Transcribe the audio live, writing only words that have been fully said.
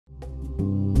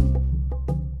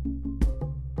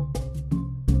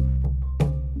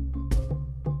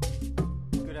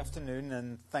afternoon,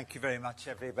 and thank you very much,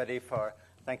 everybody, for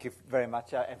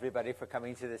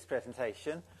coming to this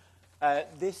presentation.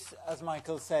 This, as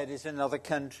Michael said, is another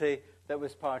country that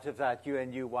was part of that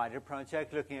UNU-WIDER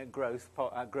project, looking at growth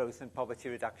and poverty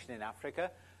reduction in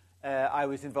Africa. I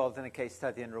was involved in a case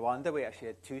study in Rwanda. We actually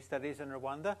had 2 studies in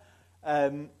Rwanda.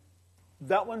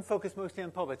 That one focused mostly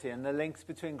on poverty and the links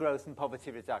between growth and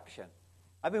poverty reduction.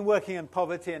 I've been working on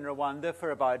poverty in Rwanda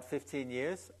for about 15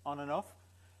 years, on and off.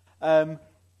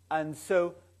 And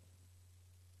so,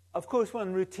 of course,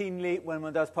 when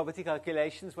one does poverty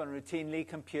calculations, one routinely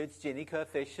computes Gini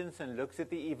coefficients and looks at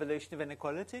the evolution of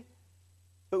inequality.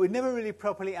 But we never really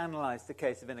properly analyzed the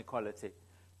case of inequality.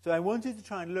 So I wanted to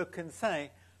try and look and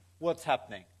say, what's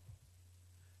happening?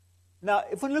 Now,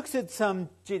 if one looks at some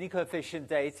Gini coefficient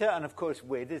data, and of course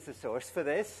WID is the source for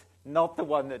this, not the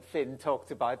one that Finn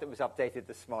talked about that was updated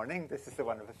this morning. This is the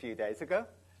one of a few days ago.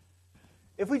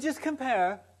 If we just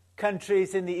compare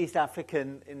countries in the East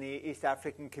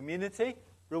African community,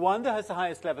 Rwanda has the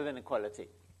highest level of inequality.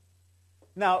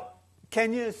 Now,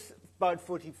 Kenya's about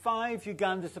 45,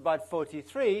 Uganda's about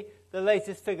 43. The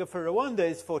latest figure for Rwanda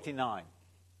is 49.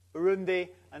 Burundi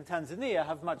and Tanzania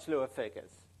have much lower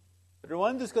figures. But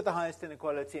Rwanda's got the highest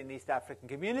inequality in the East African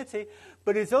community,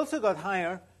 but it's also got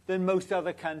higher than most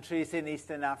other countries in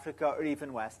Eastern Africa or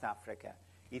even West Africa.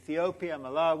 Ethiopia,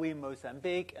 Malawi,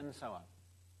 Mozambique, and so on.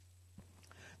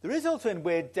 There is also in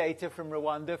WID data from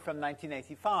Rwanda from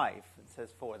 1985. It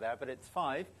says 4 there, but it's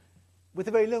 5, with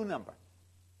a very low number.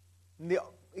 And the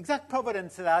exact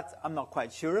provenance of that, I'm not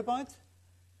quite sure about.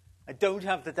 I don't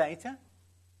have the data.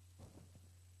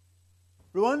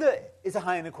 Rwanda is a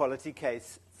high inequality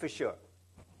case, for sure.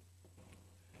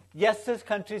 Yes, there's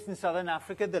countries in Southern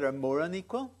Africa that are more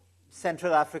unequal.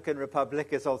 Central African Republic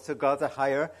has also got a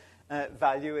higher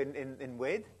value in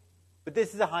WID. But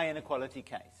this is a high inequality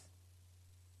case.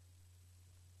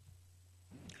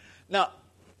 Now,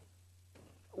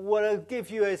 what I'll give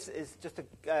you is just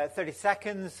 30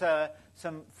 seconds,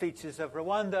 some features of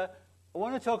Rwanda. I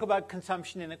want to talk about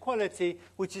consumption inequality,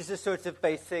 which is a sort of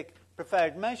basic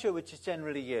preferred measure which is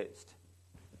generally used.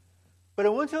 But I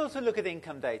want to also look at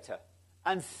income data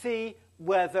and see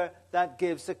whether that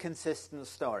gives a consistent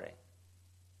story.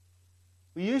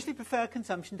 We usually prefer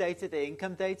consumption data to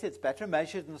income data. It's better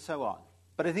measured and so on.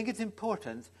 But I think it's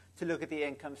important to look at the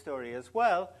income story as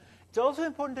well. It's also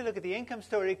important to look at the income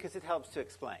story because it helps to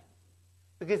explain.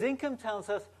 Because income tells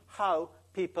us how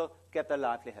people get their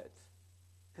livelihoods.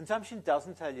 Consumption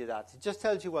doesn't tell you that. It just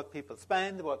tells you what people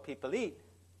spend, what people eat.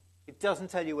 It doesn't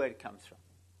tell you where it comes from.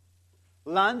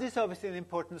 Land is obviously an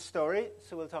important story,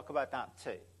 so we'll talk about that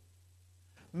too.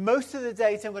 Most of the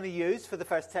data I'm going to use for the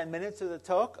first 10 minutes of the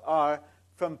talk are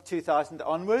from 2000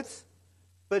 onwards.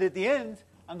 But at the end,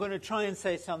 I'm going to try and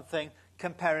say something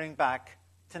comparing back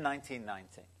to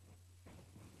 1990.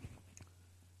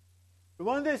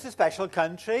 Rwanda is a special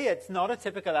country. It's not a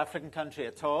typical African country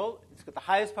at all. It's got the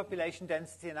highest population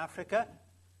density in Africa.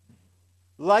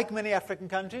 Like many African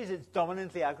countries, it's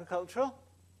dominantly agricultural.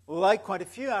 Like quite a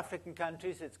few African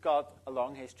countries, it's got a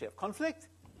long history of conflict,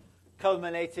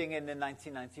 culminating in the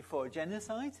 1994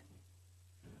 genocide,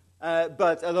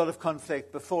 but a lot of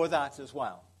conflict before that as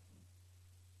well.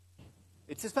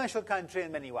 It's a special country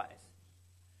in many ways.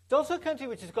 It's also a country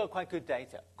which has got quite good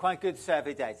data, quite good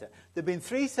survey data. There have been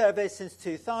 3 surveys since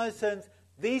 2000.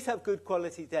 These have good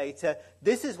quality data.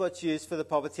 This is what's used for the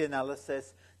poverty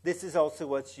analysis. This is also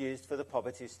what's used for the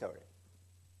poverty story.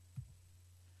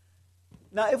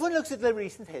 Now, if one looks at the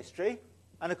recent history,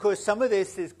 and of course some of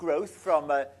this is growth from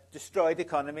a destroyed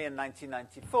economy in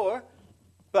 1994,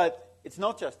 but it's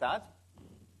not just that.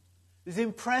 There's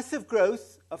impressive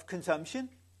growth of consumption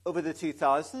over the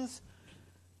 2000s,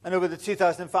 and over the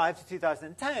 2005 to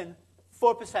 2010,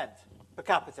 4% per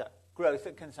capita growth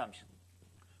in consumption.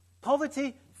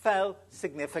 Poverty fell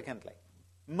significantly,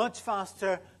 much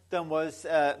faster than was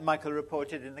Michael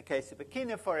reported in the case of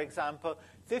Kenya, for example,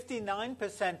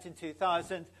 59% in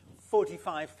 2000,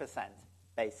 45%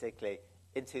 basically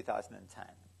in 2010.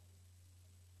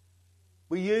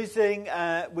 We're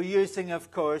using, of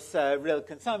course, real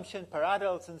consumption per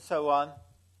adult and so on.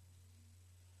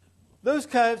 Those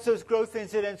curves, those growth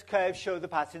incidence curves, show the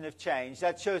pattern of change.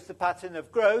 That shows the pattern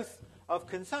of growth of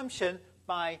consumption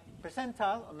by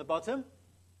percentile on the bottom.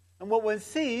 And what one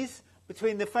sees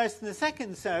between the first and the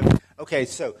second survey, okay,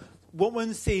 so what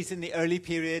one sees in the early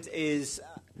period is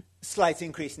slight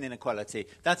increase in inequality.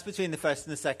 That's between the first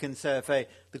and the second survey.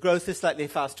 The growth is slightly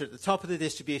faster at the top of the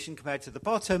distribution compared to the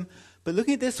bottom. But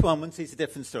looking at this one sees a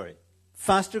different story.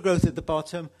 Faster growth at the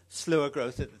bottom, slower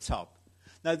growth at the top.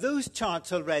 Now, those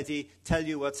charts already tell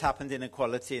you what's happened in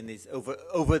inequality in these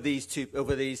over these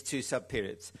two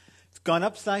sub-periods. It's gone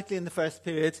up slightly in the first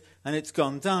period, and it's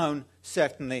gone down,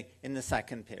 certainly, in the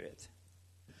second period.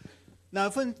 Now,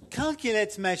 if one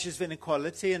calculates measures of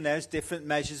inequality, and there's different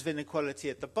measures of inequality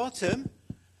at the bottom,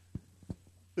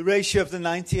 the ratio of the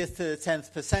 90th to the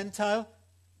 10th percentile,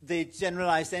 the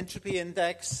generalized entropy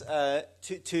index,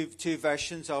 two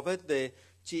versions of it. The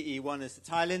GE1 is the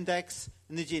tile index,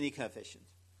 and the Gini coefficient.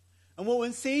 And what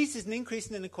one sees is an increase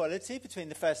in inequality between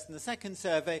the first and the second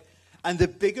survey, and a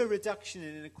bigger reduction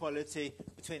in inequality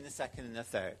between the second and the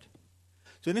third.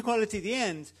 So inequality at the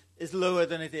end is lower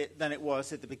than it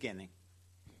was at the beginning.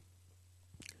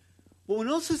 What one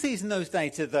also sees in those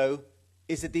data, though,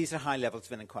 is that these are high levels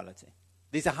of inequality.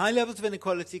 These are high levels of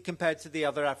inequality compared to the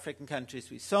other African countries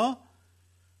we saw.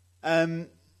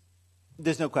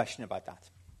 There's no question about that.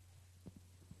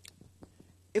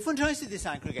 If one tries to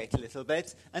disaggregate a little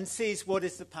bit and sees what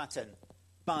is the pattern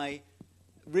by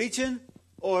region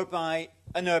or by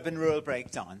an urban-rural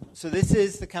breakdown. So this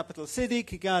is the capital city,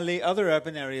 Kigali, other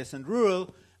urban areas and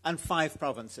rural, and 5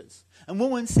 provinces. And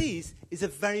what one sees is a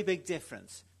very big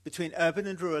difference between urban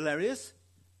and rural areas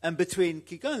and between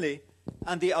Kigali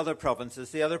and the other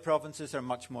provinces. The other provinces are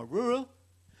much more rural,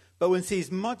 but one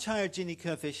sees much higher Gini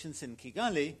coefficients in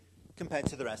Kigali compared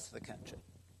to the rest of the country.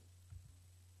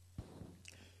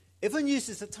 If one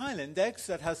uses a tile index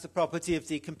that has the property of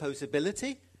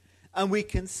decomposability, and we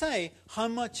can say how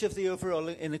much of the overall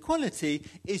inequality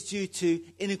is due to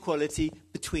inequality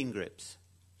between groups,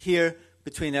 here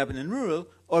between urban and rural,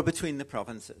 or between the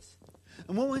provinces.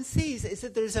 And what one sees is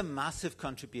that there is a massive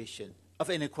contribution of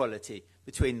inequality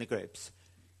between the groups.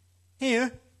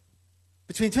 Here,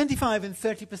 between 25 and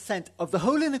 30% of the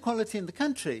whole inequality in the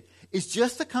country is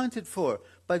just accounted for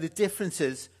by the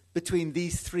differences between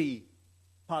these 3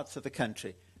 parts of the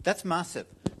country. That's massive.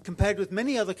 Compared with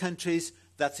many other countries,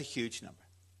 that's a huge number.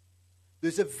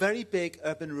 There's a very big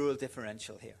urban-rural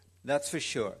differential here. That's for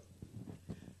sure.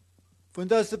 If one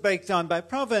does the breakdown by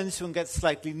province, one gets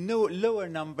slightly lower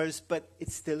numbers, but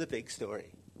it's still a big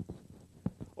story.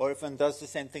 Or if one does the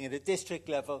same thing at a district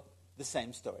level, the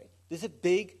same story. There's a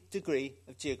big degree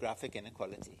of geographic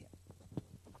inequality here.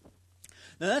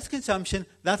 Now that's consumption,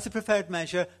 that's the preferred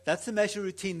measure, that's the measure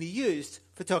routinely used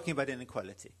for talking about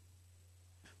inequality.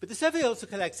 But the survey also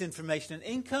collects information on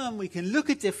income. We can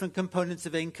look at different components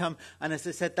of income, and as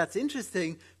I said, that's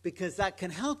interesting because that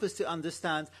can help us to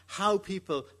understand how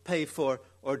people pay for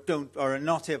or are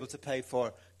not able to pay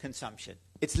for consumption.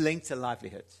 It's linked to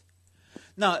livelihoods.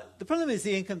 Now, the problem is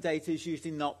the income data is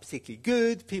usually not particularly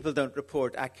good. People don't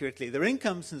report accurately their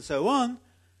incomes and so on.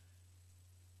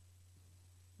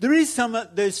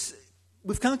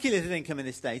 We've calculated income in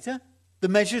this data. The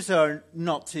measures are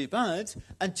not too bad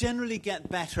and generally get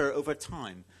better over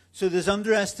time. So there's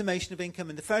underestimation of income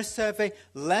in the first survey,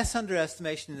 less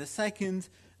underestimation in the second,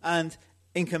 and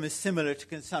income is similar to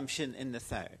consumption in the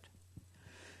third.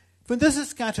 If one does a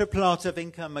scatter plot of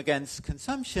income against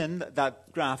consumption,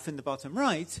 that graph in the bottom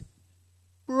right,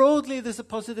 broadly there's a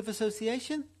positive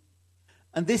association.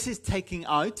 And this is taking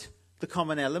out the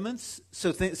common elements.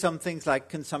 So some things like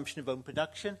consumption of own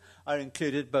production are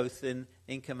included both in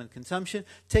income and consumption.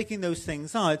 Taking those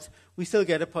things out, we still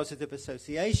get a positive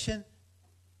association.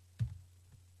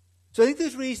 So I think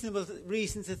there's reasonable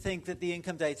reason to think that the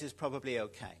income data is probably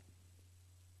okay.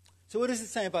 So what does it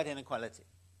say about inequality?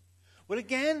 Well,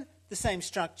 again, the same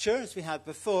structure as we had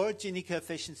before, Gini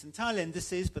coefficients and tile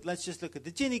indices, but let's just look at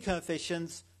the Gini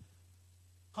coefficients.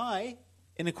 High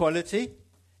inequality.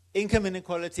 Income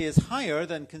inequality is higher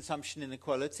than consumption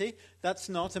inequality. That's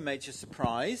not a major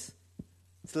surprise.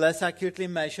 It's less accurately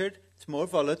measured. It's more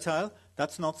volatile.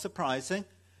 That's not surprising.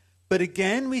 But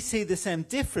again, we see the same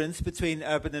difference between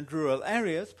urban and rural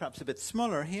areas, perhaps a bit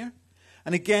smaller here.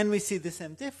 And again, we see the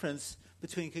same difference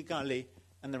between Kigali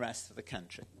and the rest of the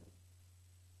country.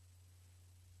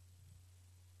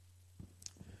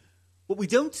 What we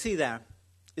don't see there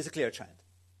is a clear trend.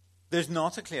 There's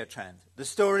not a clear trend. The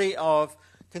story of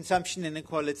consumption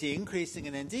inequality increasing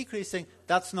and then decreasing,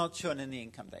 that's not shown in the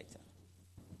income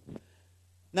data.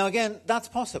 Now again, that's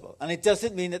possible, and it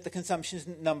doesn't mean that the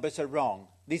consumption numbers are wrong.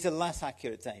 These are less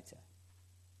accurate data.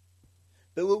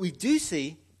 But what we do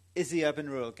see is the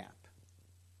urban-rural gap.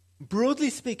 Broadly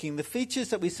speaking, the features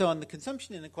that we saw in the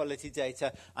consumption inequality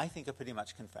data, I think, are pretty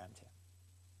much confirmed here.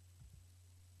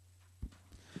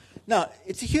 Now,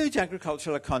 it's a huge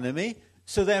agricultural economy,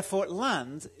 so therefore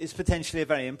land is potentially a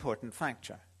very important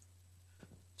factor.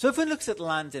 So if one looks at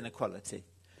land inequality,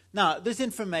 now there's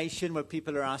information where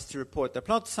people are asked to report their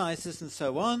plot sizes and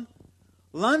so on.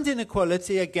 Land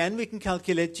inequality, again, we can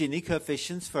calculate Gini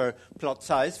coefficients for plot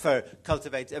size, for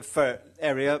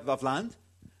area of land.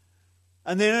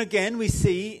 And then again, we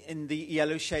see in the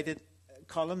yellow shaded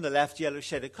column, the left yellow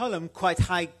shaded column, quite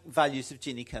high values of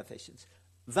Gini coefficients.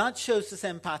 That shows the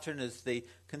same pattern as the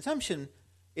consumption.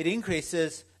 It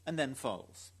increases and then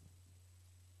falls.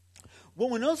 What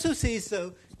one also sees,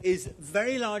 though, is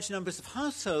very large numbers of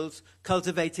households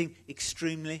cultivating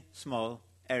extremely small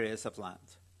areas of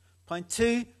land.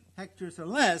 0.2 hectares or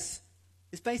less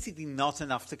is basically not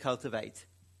enough to cultivate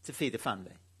to feed a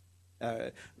family,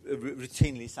 a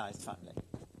routinely sized family.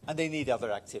 And they need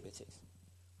other activities.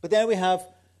 But there we have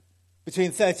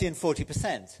between 30 and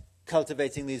 40%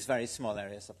 cultivating these very small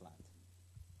areas of land.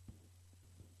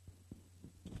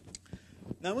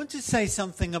 Now, I want to say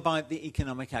something about the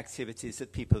economic activities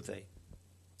that people do,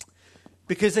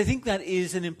 because I think that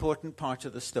is an important part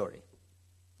of the story.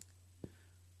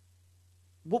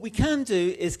 What we can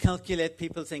do is calculate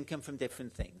people's income from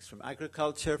different things, from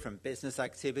agriculture, from business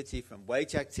activity, from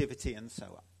wage activity, and so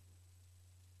on.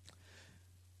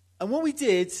 And what we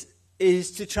did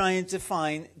is to try and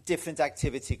define different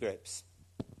activity groups.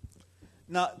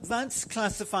 Now, that's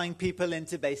classifying people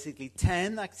into basically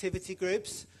 10 activity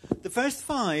groups. The first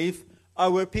 5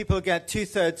 are where people get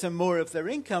 2/3 or more of their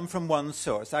income from one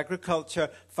source: agriculture,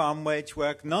 farm wage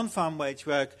work, non-farm wage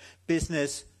work,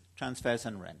 business, transfers,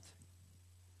 and rent.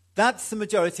 That's the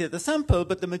majority of the sample,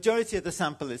 but the majority of the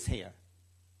sample is here.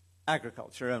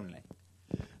 Agriculture only.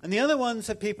 And the other ones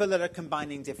are people that are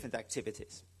combining different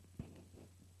activities.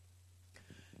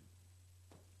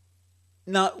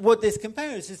 Now, what this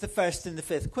compares is the first and the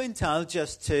fifth quintile,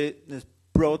 just to, there's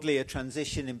broadly a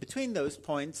transition in between those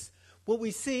points. What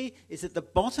we see is at the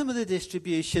bottom of the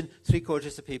distribution,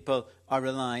 3/4 of people are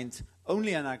reliant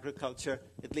only on agriculture,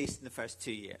 at least in the first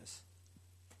 2 years.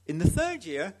 In the third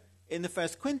year, in the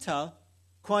first quintile,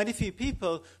 quite a few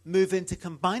people move into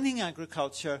combining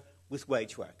agriculture with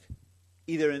wage work,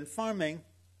 either in farming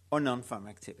or non-farm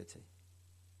activity.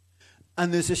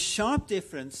 And there's a sharp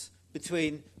difference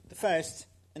between the first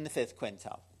and the fifth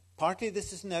quintile. Partly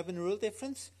this is an urban-rural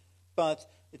difference, but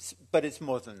it's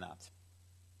more than that.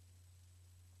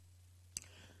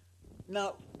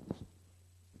 Now,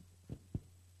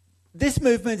 this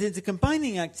movement into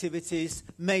combining activities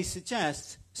may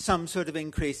suggest some sort of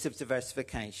increase of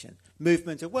diversification,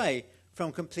 movement away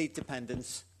from complete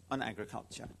dependence on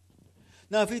agriculture.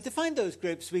 Now, if we define those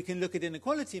groups, we can look at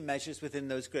inequality measures within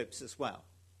those groups as well.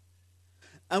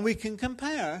 And we can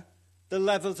compare the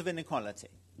levels of inequality.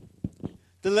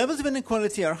 The levels of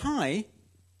inequality are high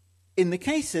in the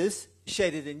cases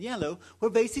shaded in yellow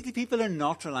where basically people are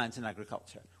not reliant on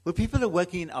agriculture, where people are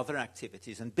working in other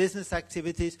activities, and business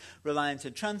activities, reliant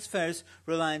on transfers,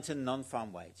 reliant on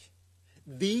non-farm wage.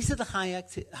 These are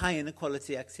the high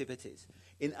inequality activities.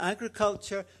 In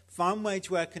agriculture, farm wage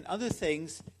work, and other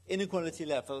things, inequality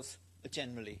levels are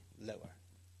generally lower.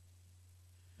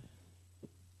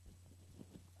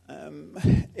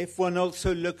 If one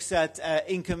also looks at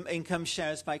income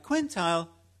shares by quintile,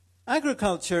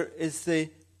 agriculture is the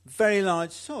very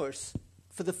large source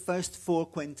for the first 4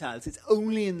 quintiles. It's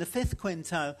only in the 5th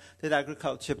quintile that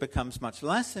agriculture becomes much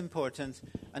less important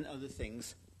and other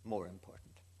things more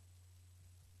important.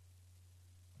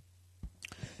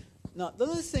 Now, the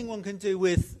other thing one can do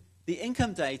with the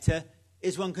income data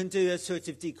is one can do a sort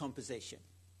of decomposition.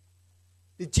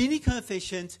 The Gini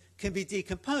coefficient can be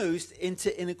decomposed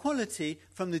into inequality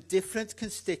from the different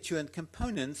constituent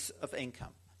components of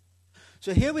income.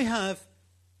 So here we have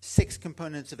 6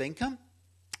 components of income.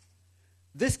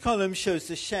 This column shows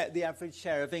the average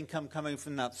share of income coming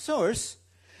from that source.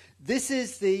 This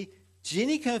is the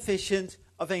Gini coefficient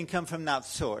of income from that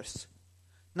source.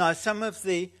 Now, some of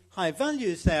the high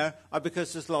values there are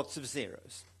because there's lots of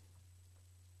zeros.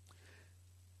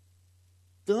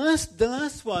 The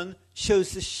last one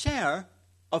shows the share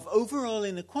of overall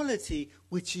inequality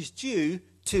which is due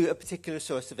to a particular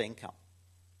source of income.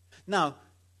 Now,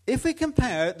 if we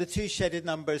compare the 2 shaded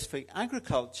numbers for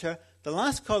agriculture, the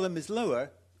last column is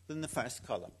lower than the first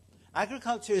column.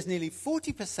 Agriculture is nearly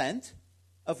 40%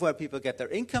 of where people get their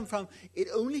income from. It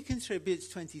only contributes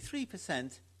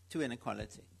 23% to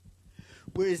inequality.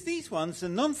 Whereas these ones, the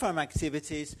non-farm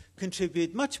activities,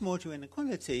 contribute much more to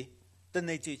inequality than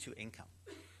they do to income.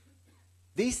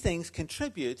 These things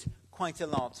contribute quite a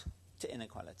lot to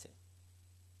inequality.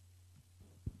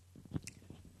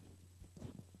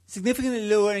 Significantly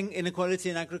lowering inequality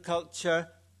in agriculture.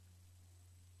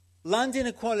 Land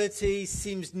inequality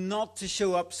seems not to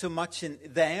show up so much in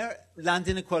there. Land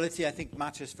inequality, I think,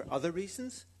 matters for other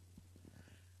reasons.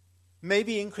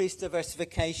 Maybe increased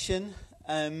diversification.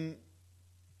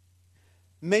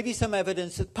 Maybe some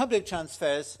evidence that public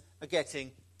transfers are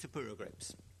getting to poorer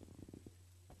groups.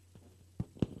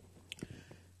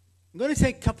 I'm going to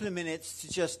take a couple of minutes to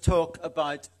just talk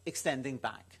about extending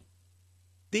back.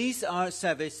 These are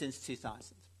surveys since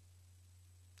 2000.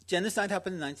 Genocide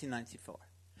happened in 1994.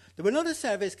 There were a lot of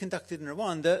surveys conducted in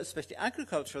Rwanda, especially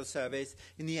agricultural surveys,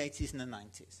 in the 80s and the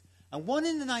 90s. And one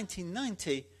in the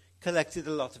 1990 collected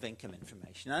a lot of income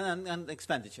information and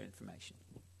expenditure information.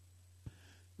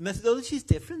 The methodology is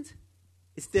different.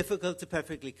 It's difficult to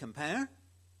perfectly compare.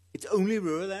 It's only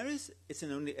rural areas. It's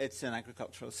an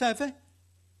agricultural survey.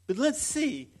 But let's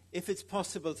see if it's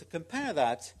possible to compare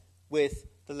that with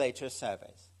the later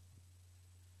surveys.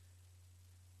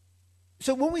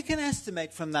 So what we can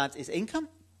estimate from that is income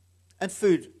and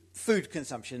food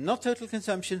consumption. Not total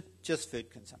consumption, just food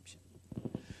consumption.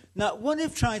 Now, what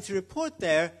I've tried to report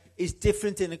there is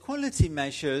different inequality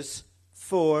measures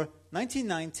for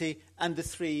 1990 and the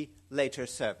 3 later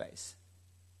surveys,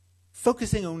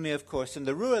 focusing only, of course, on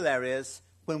the rural areas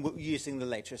when we're using the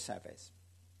later surveys.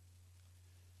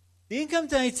 The income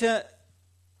data,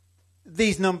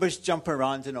 these numbers jump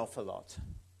around an awful lot.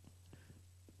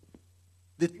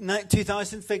 The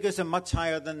 2000 figures are much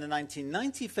higher than the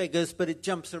 1990 figures, but it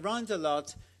jumps around a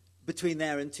lot between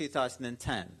there and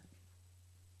 2010.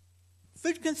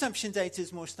 Food consumption data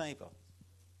is more stable.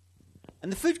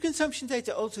 And the food consumption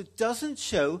data also doesn't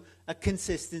show a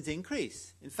consistent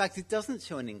increase. In fact, it doesn't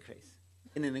show an increase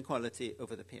in inequality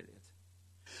over the period.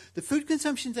 The food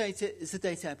consumption data is the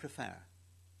data I prefer.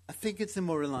 I think it's the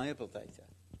more reliable data.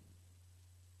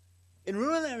 In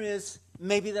rural areas,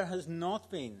 maybe there has not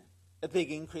been a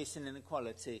big increase in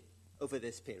inequality over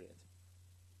this period.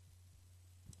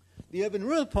 The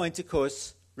urban-rural point, of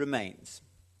course, remains.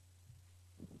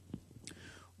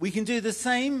 We can do the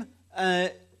same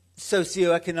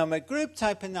socioeconomic group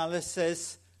type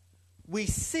analysis. We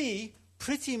see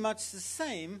pretty much the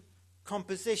same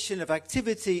composition of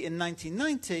activity in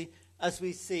 1990 as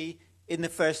we see in the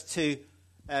first 2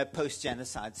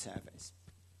 post-genocide surveys.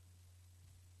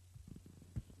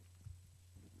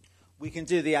 We can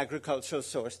do the agricultural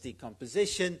source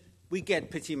decomposition. We get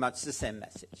pretty much the same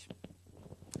message.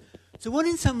 So what,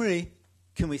 in summary,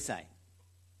 can we say?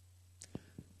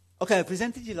 Okay, I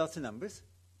presented you lots of numbers.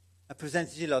 I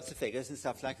presented you lots of figures and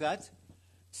stuff like that.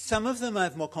 Some of them I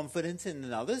have more confidence in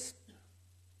than others.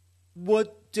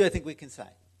 What do I think we can say?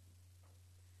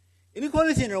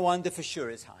 Inequality in Rwanda for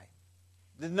sure is high.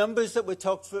 The numbers that were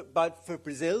talked about for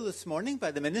Brazil this morning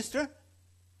by the minister,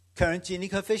 current Gini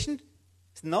coefficient,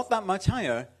 it's not that much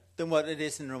higher than what it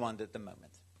is in Rwanda at the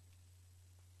moment.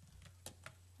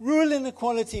 Rural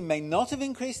inequality may not have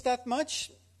increased that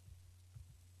much.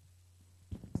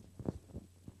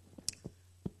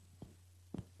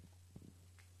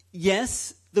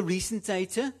 Yes, the recent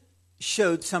data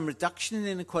showed some reduction in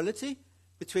inequality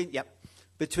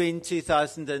between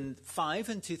 2005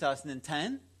 and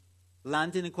 2010.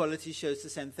 Land inequality shows the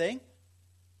same thing.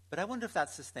 But I wonder if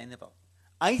that's sustainable.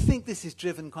 I think this is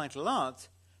driven quite a lot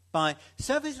by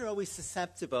surveys are always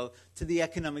susceptible to the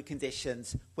economic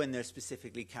conditions when they're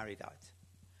specifically carried out.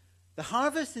 The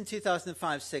harvest in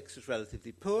 2005-06 was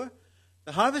relatively poor.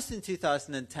 The harvest in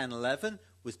 2010-11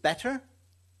 was better.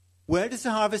 Where does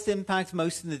the harvest impact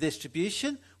most in the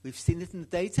distribution? We've seen it in the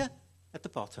data at the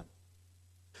bottom.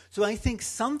 So I think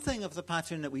something of the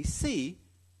pattern that we see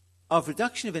of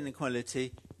reduction of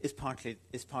inequality is partly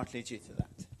due to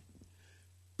that.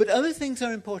 But other things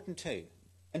are important too.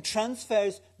 And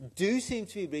transfers do seem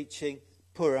to be reaching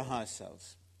poorer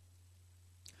households.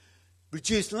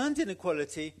 Reduced land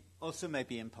inequality also may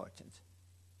be important.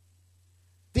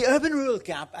 The urban-rural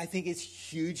gap, I think, is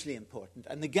hugely important,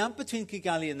 and the gap between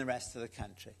Kigali and the rest of the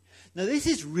country. Now, this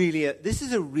is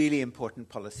a really important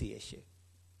policy issue.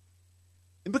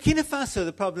 In Burkina Faso,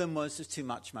 the problem was there's too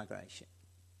much migration.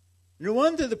 In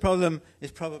Rwanda, the problem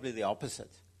is probably the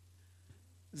opposite.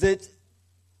 That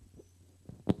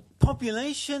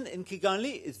population in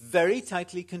Kigali is very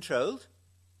tightly controlled.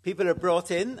 People are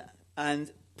brought in,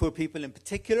 and poor people in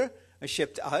particular are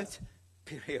shipped out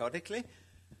periodically.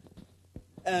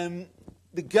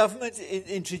 The government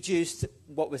introduced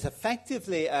what was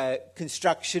effectively a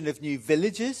construction of new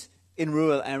villages in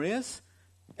rural areas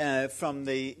from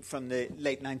the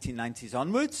late 1990s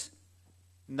onwards.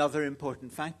 Another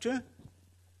important factor.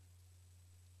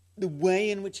 The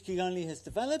way in which Kigali has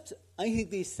developed, I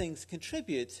think these things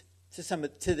contribute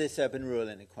to this urban-rural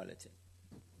inequality.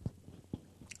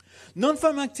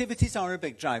 Non-farm activities are a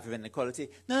big driver of inequality.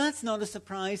 Now, that's not a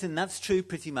surprise, and that's true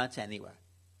pretty much anywhere.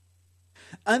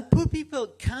 And poor people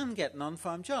can get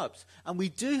non-farm jobs. And we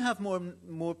do have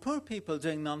more poor people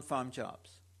doing non-farm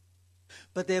jobs.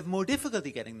 But they have more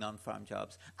difficulty getting non-farm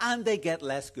jobs. And they get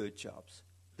less good jobs.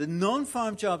 The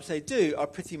non-farm jobs they do are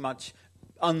pretty much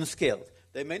unskilled.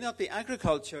 They may not be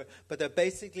agriculture, but they're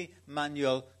basically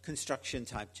manual construction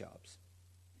type jobs.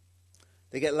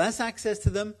 They get less access to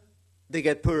them. They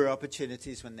get poorer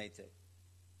opportunities when they do.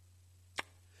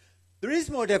 There is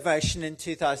more diversion in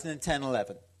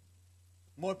 2010-11.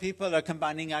 More people are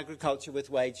combining agriculture with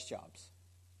wage jobs.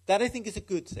 That, I think, is a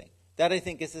good thing. That, I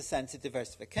think, is a sense of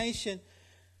diversification.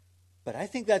 But I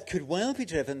think that could well be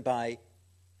driven by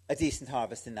a decent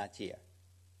harvest in that year,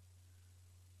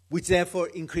 which therefore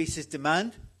increases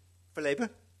demand for labour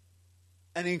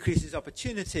and increases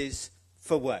opportunities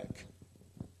for work.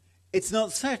 It's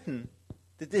not certain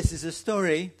that this is a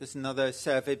story. There's another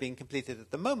survey being completed at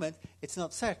the moment. It's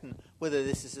not certain whether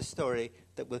this is a story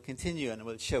that will continue and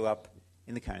will show up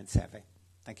in the current survey.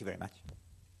 Thank you very much.